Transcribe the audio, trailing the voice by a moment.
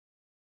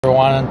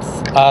everyone, it's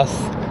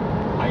us.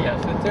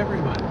 Yes, it's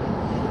everyone.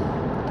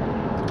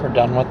 We're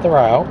done with the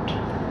route.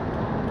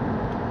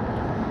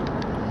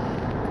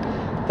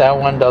 That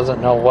one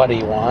doesn't know what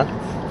he wants.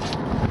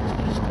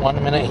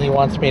 One minute he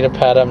wants me to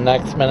pet him,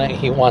 next minute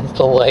he wants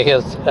to lay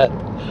his head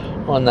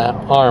on that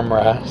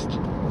armrest.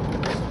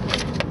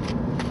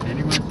 Then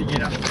he wants to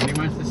get up, then he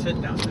wants to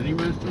sit down, then he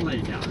wants to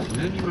lay down, and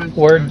then he wants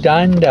We're to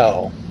done,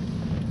 though.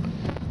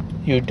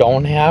 You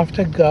don't have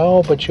to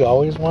go, but you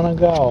always want to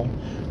go.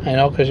 I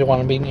know, because you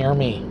want to be near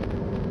me.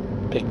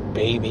 Big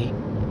baby.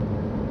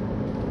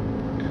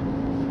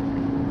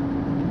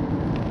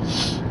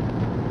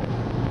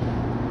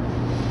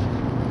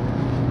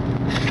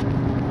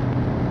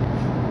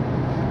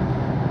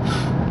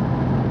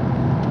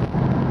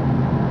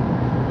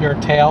 Your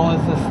tail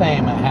is the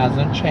same. It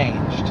hasn't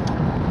changed.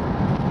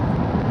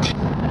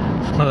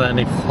 And then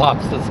he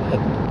flops his head.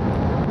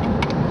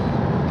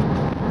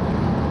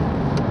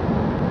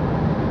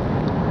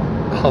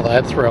 Oh,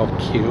 that's real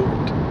cute.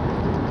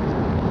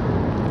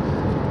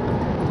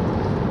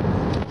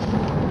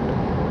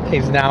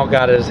 He's now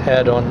got his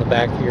head on the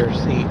back of your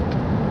seat.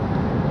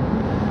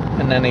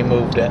 And then he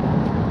moved it.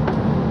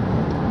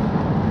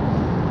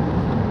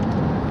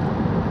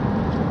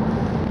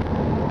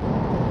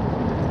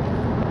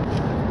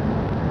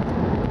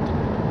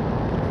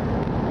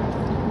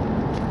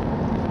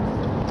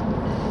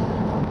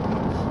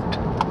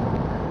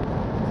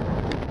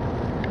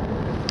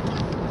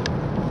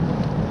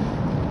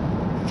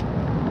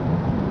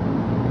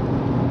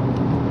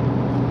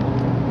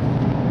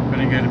 But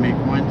I gotta make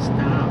one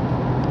stop.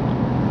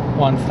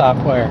 One stop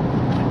where?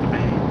 At the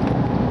bank.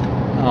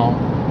 Oh.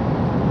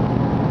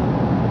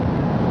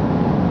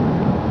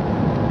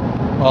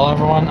 Well,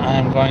 everyone,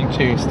 I'm going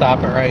to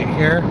stop it right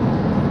here.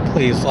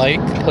 Please like,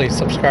 please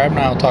subscribe, and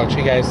I'll talk to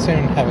you guys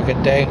soon. Have a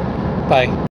good day. Bye.